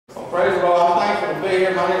Praise the Lord. I'm thankful to be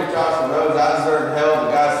here. My name is Rhoades. I deserve hell,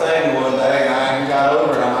 but God saved me one day, and I ain't got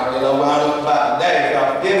over it. I might get a little wound up about today, if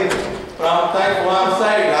y'all forgive me. But I'm thankful I'm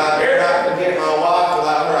saved. I dare not forget my wife.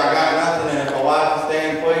 Without her, I got nothing. And if my wife is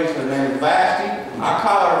staying, please, her name is Vashti. I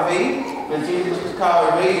call her V, but Jesus just call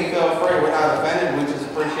her V. You feel free. We're not offended. We just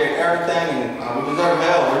appreciate everything, and we deserve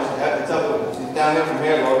hell. It's up with us. She's down here from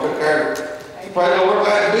here. Lord took care of her. Praise the Lord. We're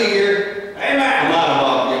glad to be here. Amen. I'm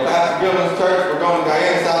out of Pastor Gilman's church. We're going to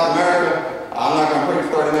Guyana, South America. I'm not going to preach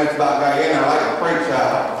 30 minutes about Guyana. I like to preach.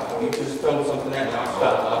 You just throw something at me. I'll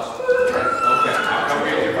stop. Okay. I'll come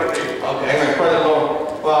get you. Okay. Amen. Praise the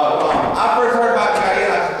Lord. Well, I first heard about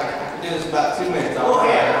Guyana. I can do this in about 2 minutes. Go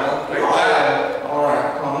ahead. All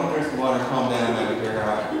right. Come on. Let me drink some water and calm down maybe here.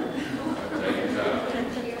 All right. Take your time.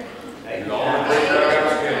 You don't want to preach that I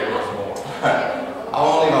got skinny once more. I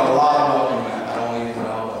won't leave a lot of welcome, man. I don't leave it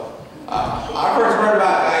all. I first heard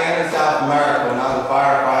about Guyana, South America when I was a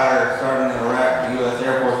firefighter starting in Iraq, the U.S.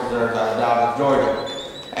 Air Force Reserve out of Dallas, Georgia.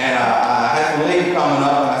 And I had some leave coming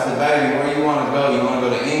up, and I said, baby, where do you want to go? You want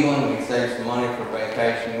to go to England? We can save some money for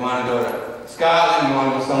vacation. You want to go to Scotland? You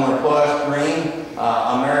want to go somewhere plush, green,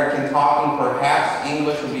 American talking, perhaps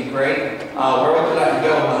English would be great. Where would you like to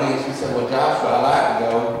go, honey? And she said, well, Joshua, I'd like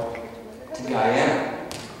to go to Guyana.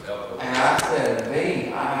 And I said,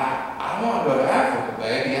 V, I want to go to Africa,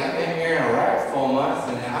 baby. I've been here in Iraq for 4 months,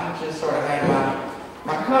 and I'm just sort of having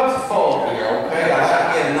my cup's full here, okay? I like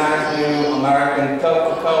to get a nice new American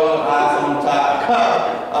Coca-Cola ice on top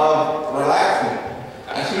cup of relaxing.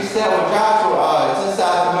 And she said, well, Joshua, it's in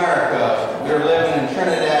South America. We were living in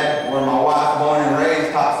Trinidad, where my wife born and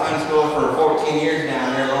raised, taught Sunday school for 14 years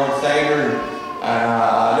down there, Lord saved her.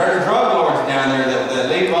 And there's drug lords down there that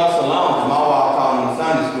leave us alone, because my wife taught them in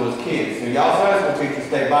Sunday school as kids. So y'all Sunday school teachers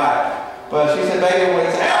stay by. But she said, baby, well,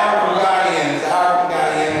 it's an hour from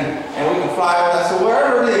Guyana, and we can fly over. I said,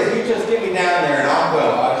 wherever it is, you just get me down there and I'll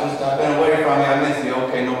go. I've been away from you, I miss you.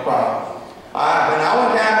 Okay, no problem. And I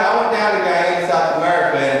went down to Guyana, South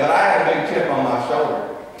America, but I had a big chip on my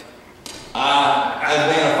shoulder. As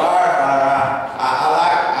being a firefighter,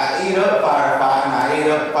 I eat up firefighting. I eat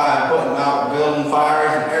up putting out building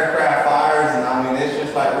fires and aircraft fires, and I mean, it's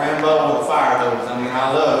just like Rambo with a fire hose. I mean,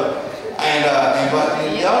 I love it. But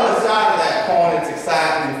the other side of that coin, it's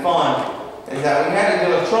exciting and fun, is that we had to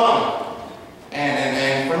do a trauma.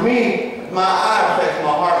 And for me, my eye affects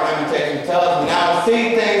my heart limitation tells me. Now I would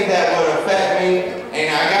see things that would affect me, and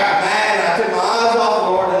I got mad and I took my eyes off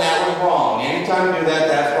the Lord, and that was wrong. Anytime you do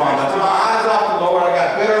that, that's wrong. I took my eyes off the Lord, I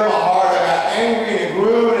got bitter in my heart, I got angry, and it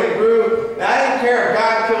grew and it grew. And I didn't care if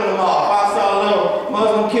God killed them all. If I saw a little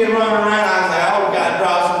Muslim kid running around, I'd say, I hope God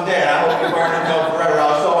draws him dead. I hope he burns him up forever. I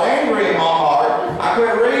was so angry in my heart. I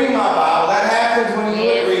quit reading my Bible. That happens when you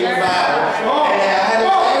quit reading the Bible. And I had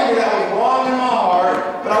this anger that was wrong in my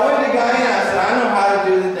heart. But I went to Guyana. I said, I know how to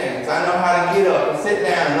do the things. I know how to get up and sit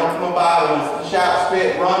down and open my Bible and shout,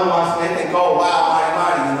 spit, run once, and they think, oh, wow,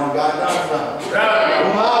 mighty, you know, God done something.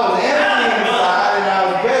 Well, I was empty inside, and I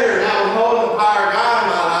was bitter, and I was holding the power of God in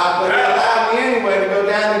my life, but it allowed me anyway to go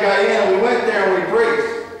down to Guyana. We went there and we preached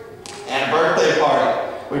at a birthday party.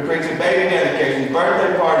 We preached at baby dedications,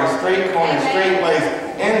 birthday parties, street corners, street plays,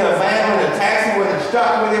 in the van with a taxi with it,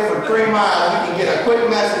 stuck with it for 3 miles. You can get a quick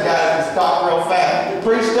message out of it and stop real fast.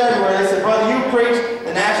 Preached everywhere. They said, brother, you preach.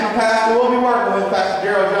 The national pastor we'll be working with, Pastor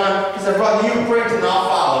Daryl John. He said, brother, you preach and I'll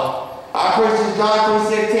follow. I preach John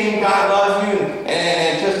 3:16, God loves you,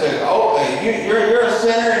 and just you're a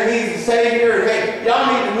sinner and he's the Savior. Hey, y'all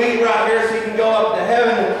need to meet right here so you can go up to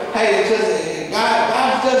heaven. Hey, it's just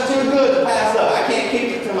God's just too good to pass up. I can't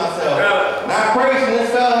keep it to myself. And I preached, and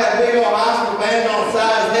this fella had a big old hospital band on the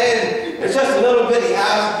side of his head. And it's just a little bitty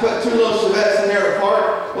house. Put 2 little Chevettes in there to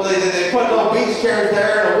park. Well, they put little beach chairs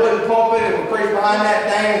there and a wooden pulpit, and we preached behind that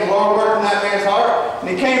thing, and the Lord worked in that man's heart. And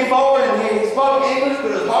he came forward, and he spoke English,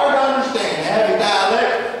 but it was hard to understand. A heavy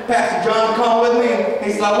dialect. Pastor John come with me.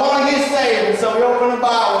 He said, I want to get saved. And so we opened the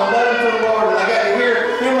Bible and led him to the Lord. And I got to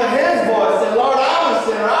hear him with his voice say, Lord, I'm a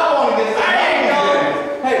sinner. I want to get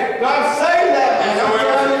saved. Hey, God saved that man. I'm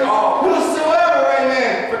telling you, whosoever,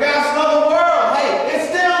 amen. For God so loved the world. Hey, it's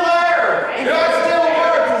still there. And God still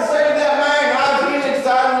works and saved that man. I was getting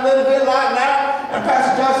excited a little bit like now. And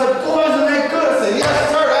Pastor John said, boy, isn't that good? I said, yes,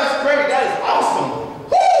 sir, that's great. That is awesome.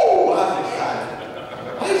 Woo! I was excited.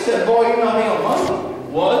 He said, boy, you know me a Muslim?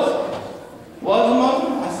 Was a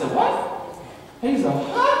Muslim? I said, what? He's a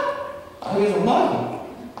what? Oh, he's a Muslim.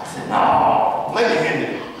 I said, no, maybe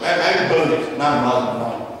Hindu. Maybe Buddhist. Not a Muslim, no.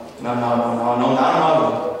 No, not a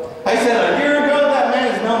Muslim. He said, a year ago, that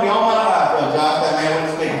man has known me all my life, Brother Josh. That man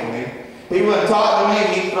wouldn't speak to me. He wouldn't talk to me.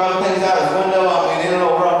 He'd throw things out his window. I mean, in a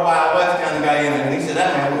little rough Wild West kind of guy in there. And he said,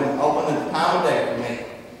 that man wouldn't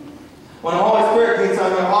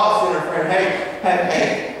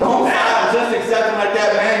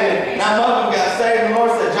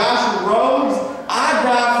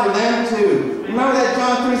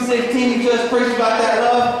 16, he just preached about that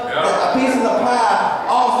love. Yeah. A piece of the pie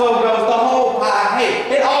also goes, the whole pie.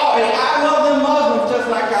 Hey, I love them Muslims just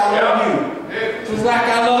like I love you. Just like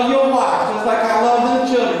I love your wife. Just like I love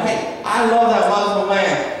them children. Hey, I love that Muslim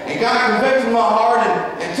man. And God convicted my heart.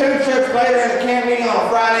 And 2 trips later in the camp meeting on a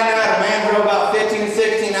Friday night, a man drove about 15,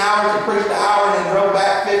 16 hours. He preached an hour and then drove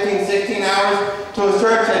back 15, 16 hours to his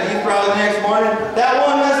church at youth rally the next morning. That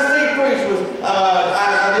one message he preached was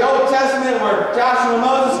out of the Old Testament where Joshua and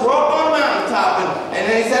Moses were up on the mountaintop. And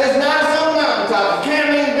then he said, it's nice on the mountaintop.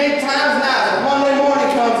 Camp meeting big times nice. And Monday morning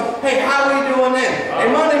comes, hey, how are we doing then?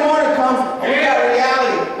 And Monday morning comes, and we got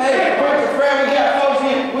reality. Hey, preacher friend, we got folks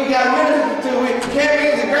here. We got ministers to. Camp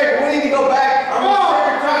meetings are great, but we need to go back. I'm going to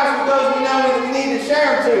share Christ with those we know that we need to share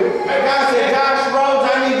them to. And God said, Josh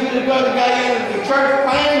Rhoades, I need you to go to the church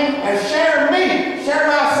plan and share me, share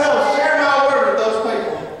myself, share my word with those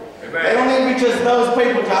people. Amen. They don't need to be just those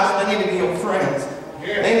people, Josh. They need to be your friends.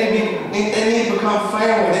 Yeah. They need to become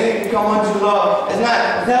family. They need to become ones you love. It's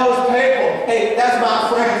not those people. Hey, that's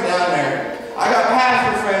my friends down there. I got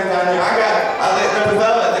pastor friends down there. There's a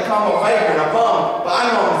fella that call him a faker and a bum, but I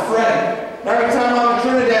know him as Freddie. Every time I'm in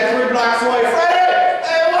Trinidad, 3 blocks away, Freddie,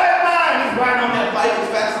 hey, what mine? He's riding on that bike as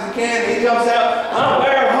fast as he can. He jumps out. I'm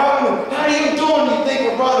there, hugging him. How are you doing? You think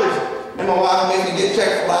we're brothers? And my wife makes me get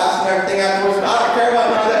checked for lice and everything afterwards. I don't care about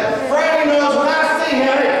none of that. Freddie knows when I see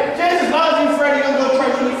him. Hey, Jesus loves you, Freddie. You gonna go to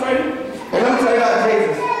church with me, Freddie? And let me tell you about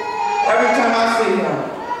Jesus. Every time I see him.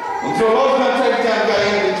 And so Lord's going to take time to go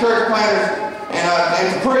into the church planners and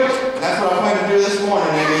to preach. And that's what I'm going to do this morning,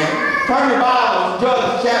 amen. Turn your Bible to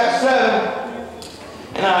Judges chapter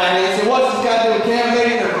 7. And you say, what's this got to do with camp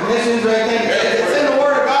meeting or missions or anything? It's in the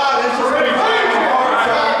Word of God. It's just in my heart.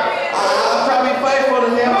 So I'll try to be faithful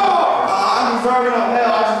to Him. I'm deserving of hell.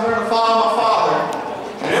 I just learned to follow my Father.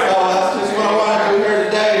 And so that's just what I want to do here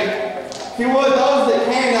today. If you would, those that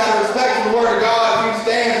can, out of respect to the Word of God, if you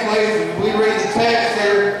stand, please, we read the text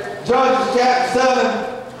here. Judges chapter 7.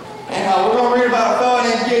 And we're going to read about a fellow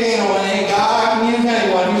named Gideon. When God can use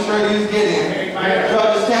anyone, He's sure to use Gideon.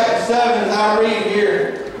 Judges chapter 7, as I read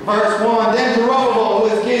here, verse 1. Then Jeroboam,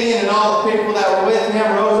 who is Gideon, and all the people that were with him,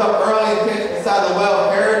 rose up early and pitched beside the well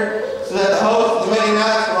of Herod, so that the host of the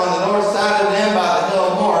Midianites were on the north side of them by the hill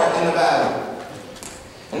of Morah in the valley.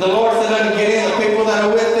 And the Lord said unto Gideon, the people that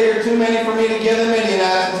are with thee are too many for me to give the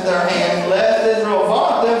Midianites into their hands, lest Israel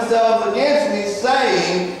vaunt themselves against me,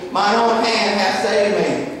 saying, mine own hand hath saved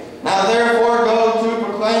me. Now therefore go to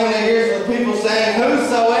proclaim in the ears of the people, saying,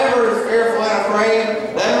 whosoever is fearful and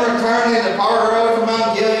afraid, let him return and depart road from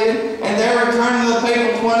Mount Gilead. And there returned to the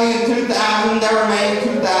people 20 and 2,000, there remained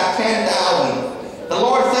 10,000. The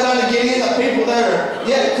Lord said unto Gideon, the people that are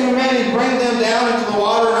yet too many, bring them down into the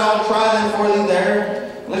water, and I will try them for thee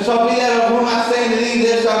there. And it shall be that of whom I say unto thee,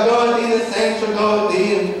 this shall go with thee, the same shall go with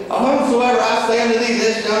thee. And of whomsoever I say unto thee,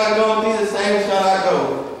 this shall not go with thee, the same shall not go.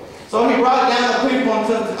 So he brought down the people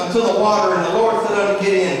unto the water, and the Lord said unto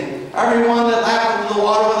Gideon, everyone that lappeth into the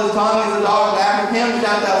water with his tongue is a dog, after him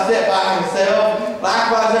shalt thou set by himself.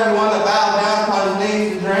 Likewise everyone that bowed down upon his knees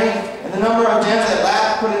to drink. And the number of them that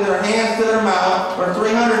lapped put in their hands to their mouth were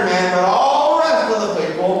 300 men, but all the rest of the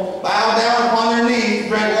people bowed down upon their knees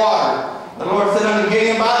to drink water. The Lord said unto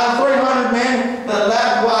Gideon, by the 300 men that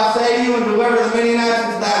lapped will I say to you, and deliver the Midianites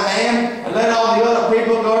into thy hand, and let all the other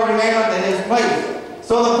people go every man unto his place.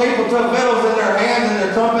 So the people took victuals in their hands and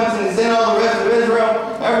their trumpets, and sent all the rest of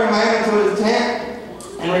Israel, every man into his tent,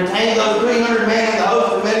 and retained those 300 men, and the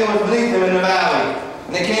host of Midian was beneath them in the valley.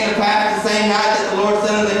 And it came to pass the same night that the Lord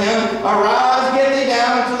said unto him, arise, get thee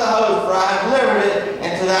down into the host, for I have delivered it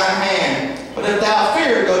into thine hand. But if thou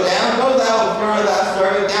fear to go down, go thou with Pharaoh thy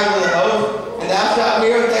servant down to the host, and thou shalt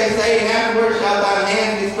hear what they say, and afterwards shalt thine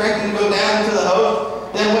hands be strengthened to go down into the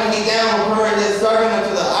host. Then went he down with Pharaoh his servant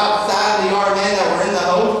unto the outside of the yard men that were in the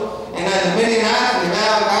host. And then the Midianites and the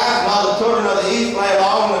Amalekites and all the children of the east lay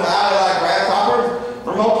along in the valley like grasshoppers,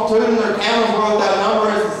 for multitude, and their camels were without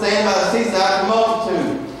number as the sand by the seaside for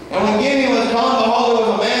multitude. And when Gideon was come, behold, there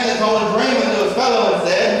was a man that told a dream unto his fellow, and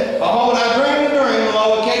said, behold, I dreamed a dream, and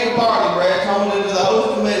lo, a cake of barley bread tumbled into the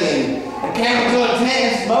host of Midian, and came into a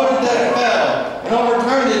tent, and smote it that it fell, and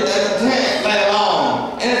overturned it that the tent lay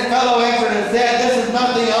along. And his fellow answered and said, this is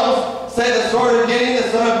nothing else, save the sword of Gideon, the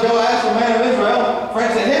son of Joash, the man of Israel. For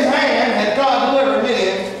in his hand had God delivered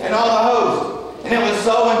Midian and all the host. And it was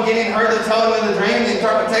so, when Gideon heard the telling of the dream, the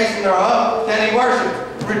interpretation thereof, that he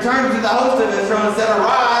worshipped, returned to the host of Israel, and said,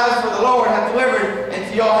 arise, for the Lord hath delivered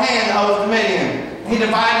into your hand the host of Midian. He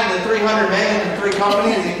divided the 300 men into 3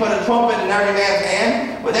 companies. He put a trumpet in every man's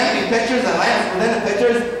hand, with empty pitchers and lamps within the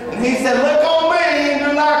pitchers. And he said, look on me, and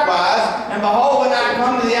do likewise. And behold, when I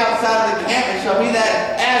come to the outside of the camp, it shall be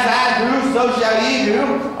that as I do, so shall ye do.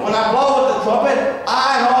 And when I blow with the trumpet,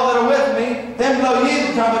 I and all that are with me, then blow ye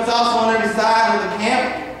the trumpets also on every side of the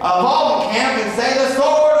camp, of all the camp, and say, the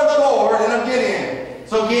sword of the Lord and of Gideon.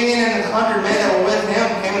 So Gideon and the 100 men that were with him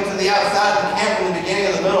came into the outside of the camp in the beginning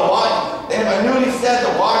of the middle watch. They had newly set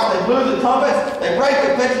the watch. They blew the trumpets. They brake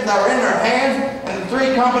the pitchers that were in their hands. And the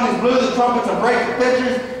 3 companies blew the trumpets and brake the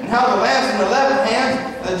pitchers, and held the lamps in their left hands,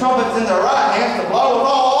 and the trumpets in their right hands to blow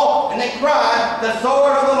with all. And they cried, the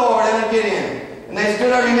sword of the Lord and of Gideon. And they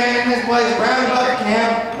stood every man in his place round about the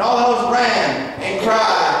camp, and all those ran and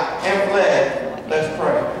cried and fled. Let's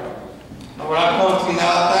pray. Lord, I come to you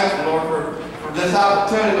now. I thank you, Lord, for this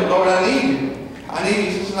opportunity. But Lord, I need you. I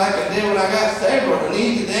need you just like I did when I got saved, Lord. I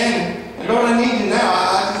need you then. And Lord, I need you now.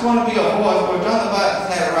 I just want to be a voice. Lord, John the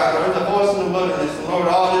Baptist had it right. Lord, there's a voice in the wilderness. And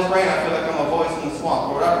Lord, all this rain, I feel like I'm a voice in the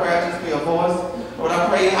swamp. Lord, I pray I just be a voice. Lord,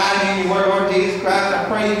 I pray you hide me in your word, Lord Jesus Christ. I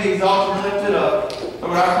pray you be exalted and lifted up.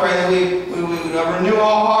 Lord, I pray that we renew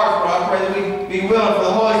our hearts. Lord, I pray that we be willing for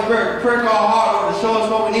the Holy Spirit to prick our heart, Lord, to show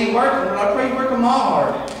us what we need working. Lord, I pray you work in my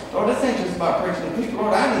heart. Lord, this ain't just about preaching to people.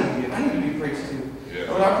 Lord, I need you. I need to be preached to.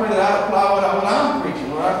 Yeah. Lord, I pray that I apply what I'm preaching.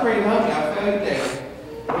 Lord, I pray you help me. I fail you daily.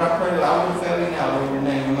 Lord, I pray that I won't fail you now, Lord, in your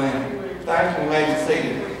name. Amen. Thank you. You may be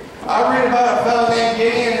seated. I read about a fellow named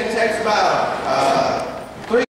Gideon. It takes about